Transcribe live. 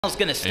is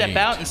going to step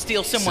out and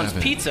steal someone's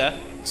pizza.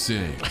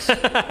 6,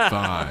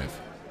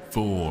 5,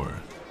 4,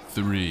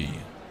 3,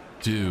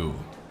 2,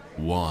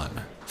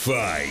 1.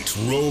 Fight,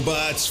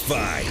 robots,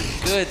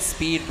 fight. Good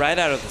speed right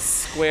out of the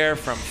square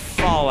from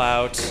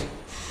Fallout.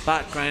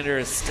 Botgrinder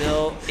is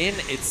still in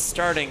its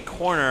starting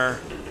corner.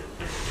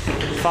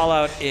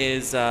 Fallout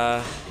is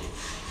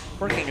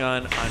working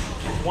on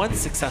one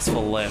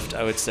successful lift,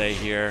 I would say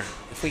here,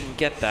 if we can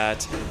get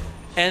that.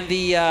 And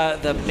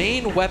the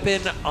main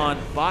weapon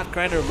on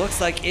Botgrinder looks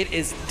like it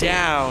is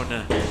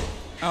down.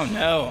 Oh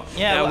no!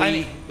 Yeah,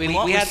 well,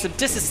 we had some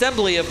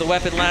disassembly of the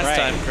weapon last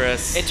time,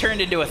 Chris. It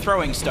turned into a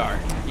throwing star.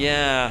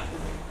 Yeah.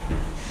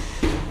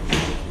 And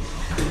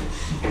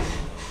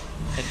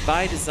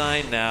by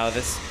design now,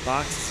 this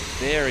box is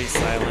very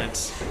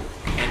silent.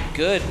 And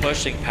good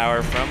pushing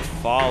power from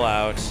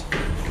Fallout.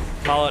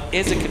 Fallout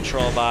is a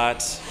control bot.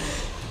 Let's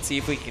see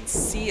if we can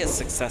see a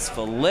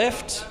successful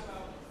lift.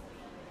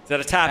 Is that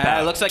a tap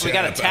out? It looks like we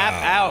got a tap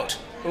out.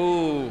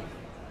 Ooh.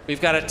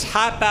 We've got a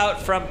tap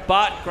out from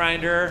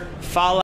Botgrinder. Fallout.